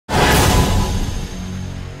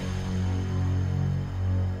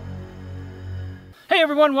Hey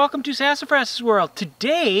everyone, welcome to SAS-a-fras' world.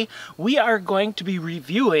 Today we are going to be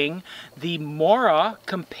reviewing the Mora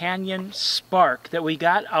companion spark that we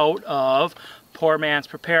got out of Poor Man's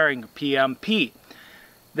Preparing, PMP.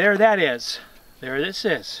 There that is. There this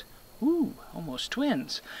is. Ooh, almost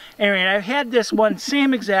twins. Anyway, I had this one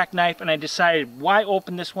same exact knife and I decided why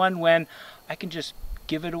open this one when I can just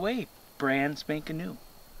give it away brand spanking new.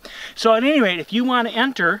 So at any rate, if you want to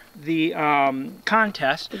enter the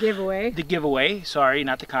contest, the giveaway, sorry,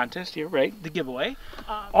 not the contest, you're right, the giveaway,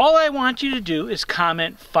 all I want you to do is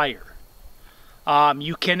comment fire.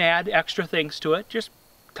 You can add extra things to it, just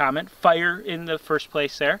comment fire in the first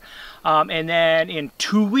place there. And then in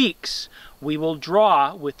 2 weeks, we will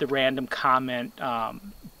draw with the random comment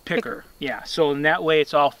picker. Yeah, so in that way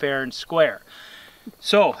it's all fair and square.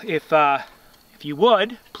 So if you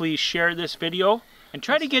would, please share this video. And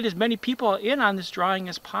try to get as many people in on this drawing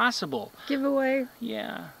as possible. Giveaway.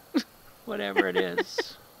 Yeah, whatever it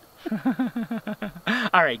is.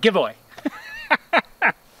 All right, giveaway.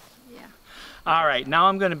 Yeah. All right, now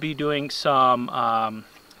I'm going to be doing some,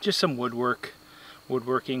 just some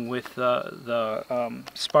woodworking with the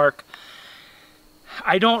spark.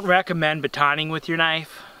 I don't recommend batoning with your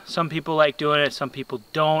knife. Some people like doing it, some people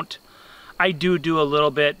don't. I do a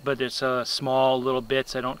little bit, but it's small little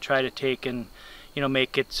bits. I don't try to take and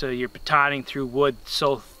make it so you're batoning through wood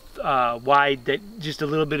so wide that just a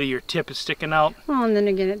little bit of your tip is sticking out. Well, and then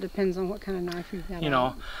again, it depends on what kind of knife you've got.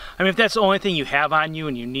 I mean, if that's the only thing you have on you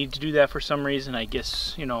and you need to do that for some reason, I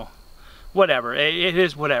guess, whatever. It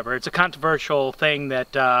is whatever. It's a controversial thing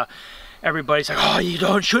that everybody's like,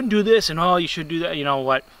 oh, shouldn't do this, and oh, you should do that. You know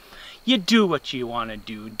what? You do what you want to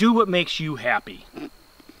do. Do what makes you happy.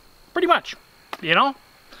 Pretty much,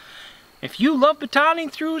 If you love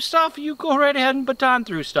batoning through stuff, you go right ahead and baton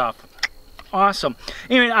through stuff. Awesome.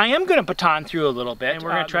 Anyway, I am going to baton through a little bit, and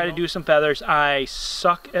we're going to try to do some feathers. I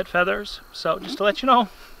suck at feathers, so just to let you know.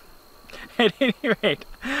 At any rate,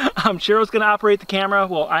 Cheryl's going to operate the camera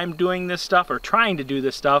while I'm doing this stuff, or trying to do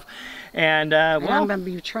this stuff. And, well, I'm going to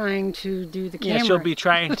be trying to do the camera. Yeah, she'll be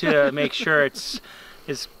trying to make sure it's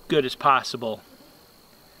as good as possible.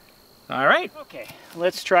 All right. Okay,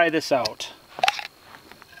 let's try this out.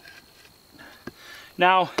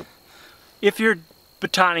 Now, if you're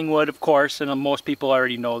batoning wood, of course, and most people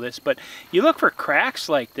already know this, but you look for cracks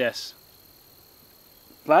like this.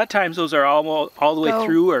 A lot of times those are all the way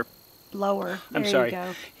through, or lower. I'm sorry.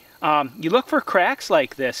 You look for cracks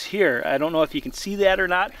like this here. I don't know if you can see that or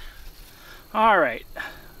not. All right,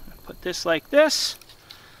 put this like this.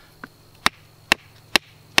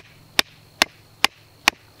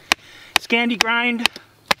 Scandi grind.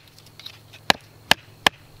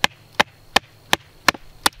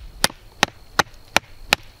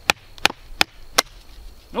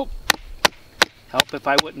 Nope. Help if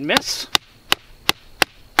I wouldn't miss.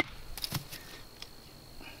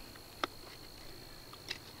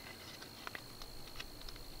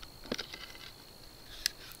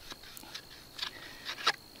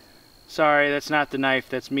 Sorry, that's not the knife.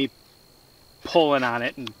 That's me pulling on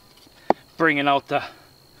it and bringing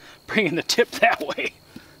the tip that way.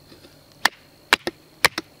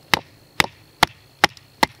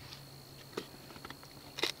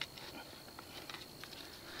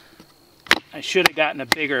 I should have gotten a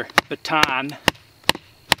bigger baton.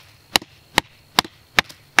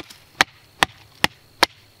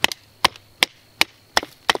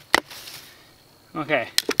 Okay.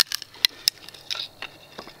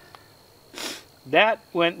 That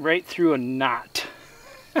went right through a knot.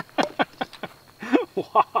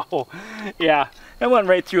 Wow. Yeah, that went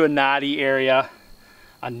right through a naughty area.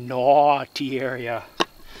 A naughty area.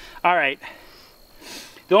 Alright.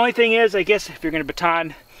 The only thing is, I guess, if you're going to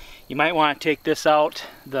baton, you might want to take this out,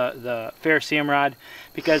 the ferrocerium rod,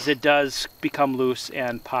 because it does become loose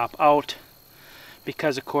and pop out.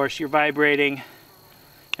 Because, of course, you're vibrating,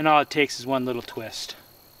 and all it takes is one little twist.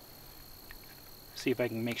 See if I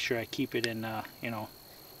can make sure I keep it in,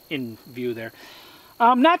 in view there.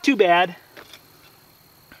 Not too bad.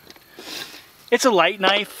 It's a light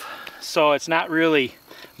knife, so it's not really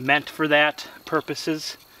meant for those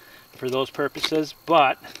purposes,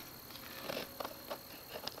 but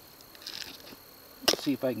let's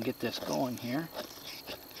see if I can get this going here.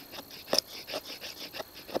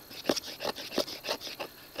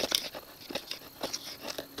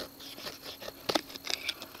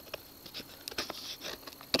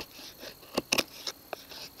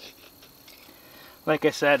 Like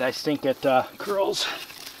I said, I stink at curls.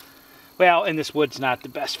 Well, and this wood's not the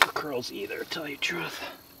best for curls either, to tell you the truth.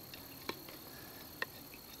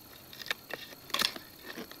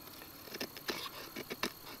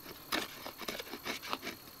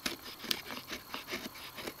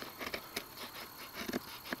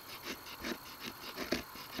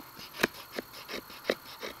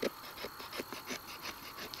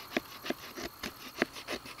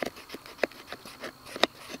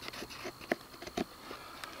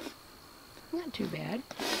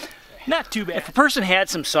 Not too bad. If a person had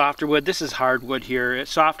some softer wood, this is hardwood here.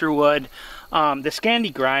 It's softer wood. The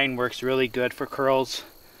Scandi grind works really good for curls.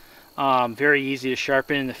 Very easy to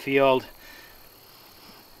sharpen in the field.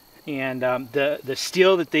 And the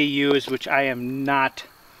steel that they use, which I am not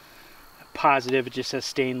positive, it just says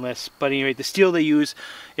stainless, but anyway, the steel they use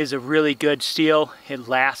is a really good steel. It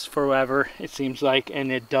lasts forever, it seems like,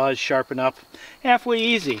 and it does sharpen up halfway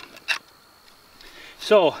easy.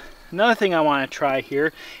 So another thing I want to try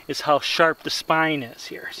here is how sharp the spine is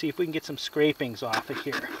here. See if we can get some scrapings off of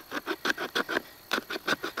here.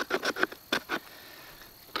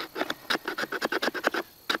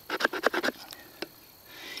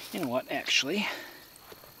 You know what, actually,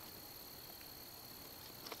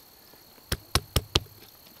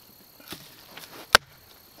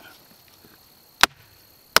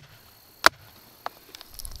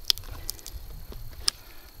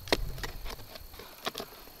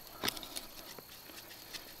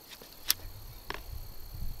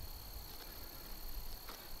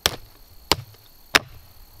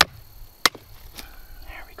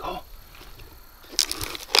 there we go.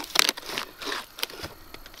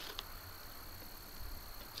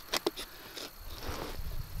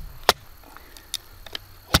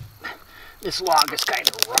 This log is kind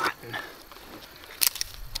of rotten.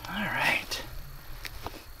 Alright.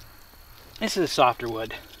 This is a softer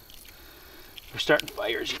wood. For starting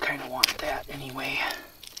fires, you kind of want that anyway.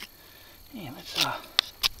 Hey, let's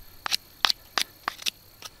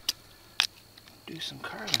do some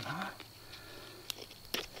carving, huh?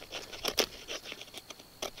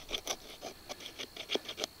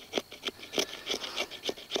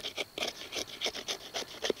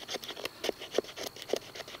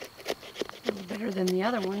 Better than the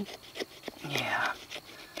other one. Yeah.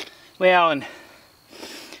 Well, and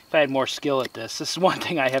if I had more skill at this is one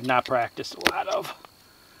thing I have not practiced a lot of.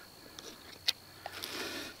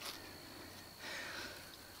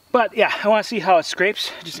 But yeah, I want to see how it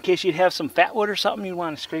scrapes, just in case you'd have some fat wood or something you'd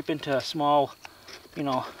want to scrape into a small, you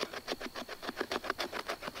know,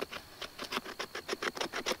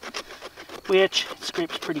 which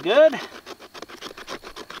scrapes pretty good.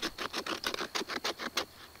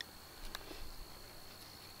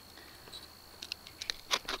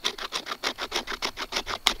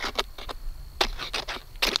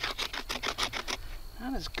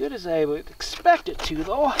 Not as good as I would expect it to,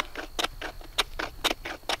 though.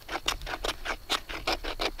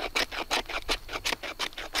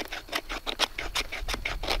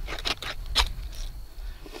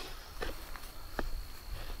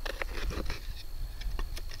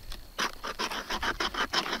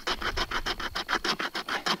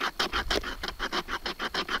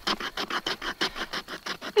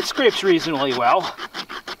 It scrapes reasonably well.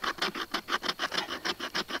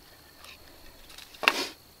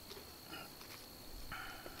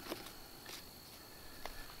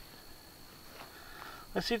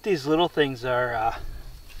 Let's see if these little things are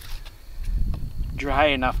dry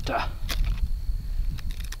enough to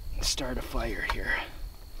start a fire here.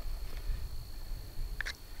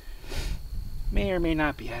 May or may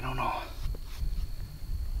not be, I don't know.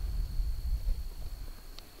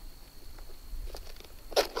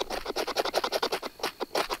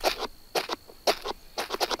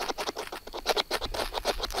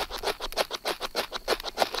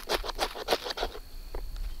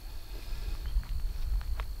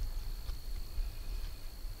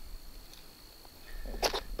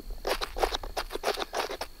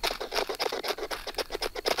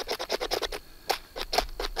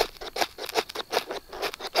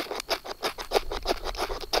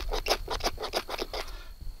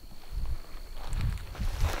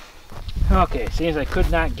 Okay, seems I could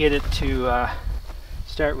not get it to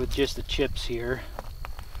start with just the chips here.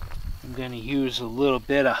 I'm going to use a little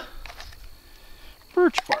bit of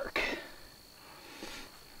birch bark.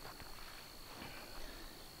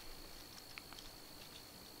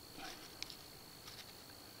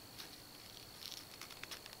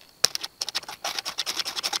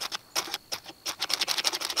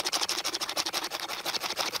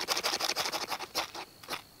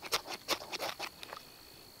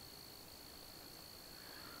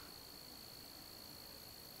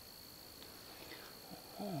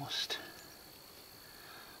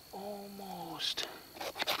 Almost.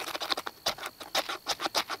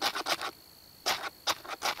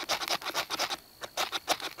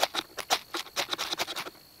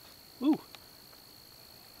 Ooh.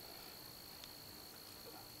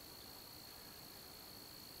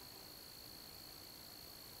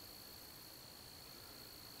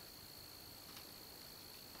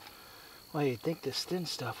 Well, you'd think this thin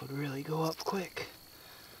stuff would really go up quick.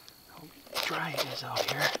 How dry it is out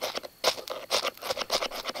here.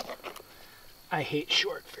 I hate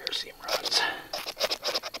short fair seam rods.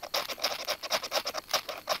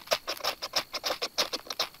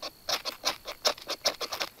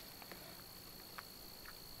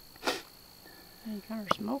 You got her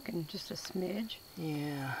smoking just a smidge.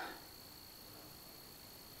 Yeah.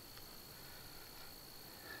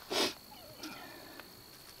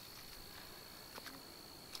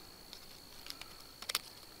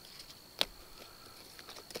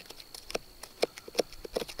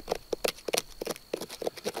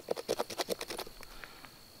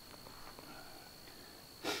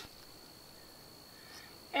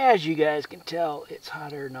 As you guys can tell, it's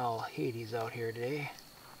hotter than all Hades out here today.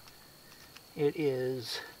 It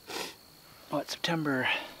is, what, September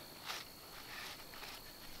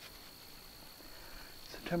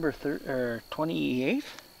 28th?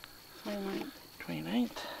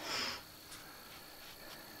 29th.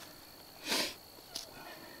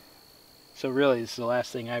 So really, this is the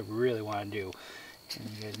last thing I really want to do. And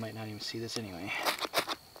you guys might not even see this anyway.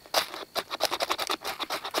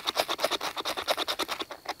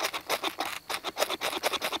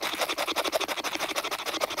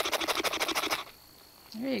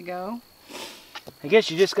 There you go. I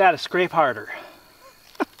guess you just got to scrape harder.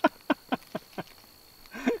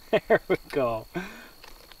 There we go.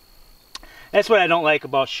 That's what I don't like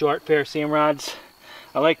about short fair seam rods.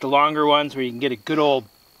 I like the longer ones where you can get a good old,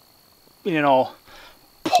 you know,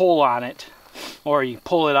 pull on it, or you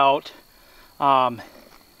pull it out.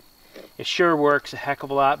 It sure works a heck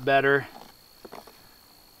of a lot better.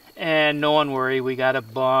 And no one worry, we got a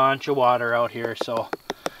bunch of water out here, so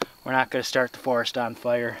we're not going to start the forest on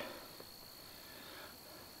fire.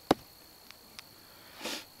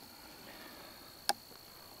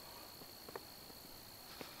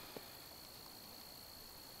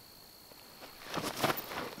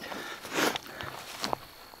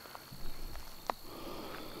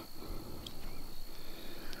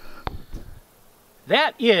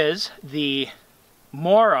 That is the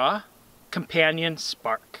Mora Companion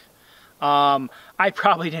Spark. I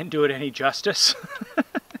probably didn't do it any justice.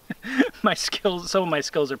 Some of my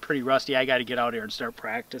skills are pretty rusty. I got to get out here and start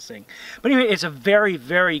practicing. But anyway, it's a very,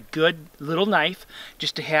 very good little knife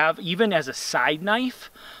just to have, even as a side knife.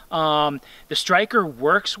 The striker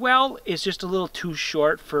works well. It's just a little too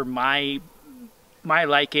short for my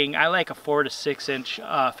liking. I like a 4 to 6 inch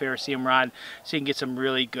fair seam rod, so you can get some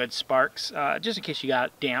really good sparks, just in case you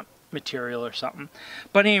got damp material or something.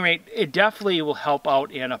 But at any rate, it definitely will help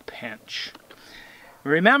out in a pinch.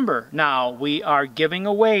 Remember, now we are giving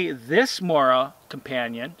away this Mora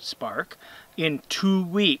Companion Spark in 2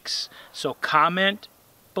 weeks. So comment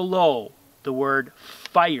below the word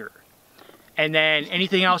fire. And then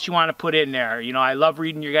anything else you want to put in there. You know, I love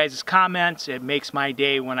reading your guys' comments. It makes my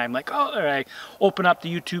day when I'm like, oh, or I open up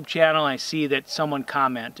the YouTube channel and I see that someone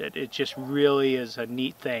commented. It just really is a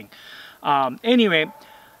neat thing. Anyway,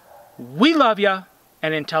 we love you.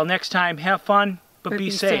 And until next time, have fun, but be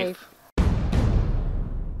safe.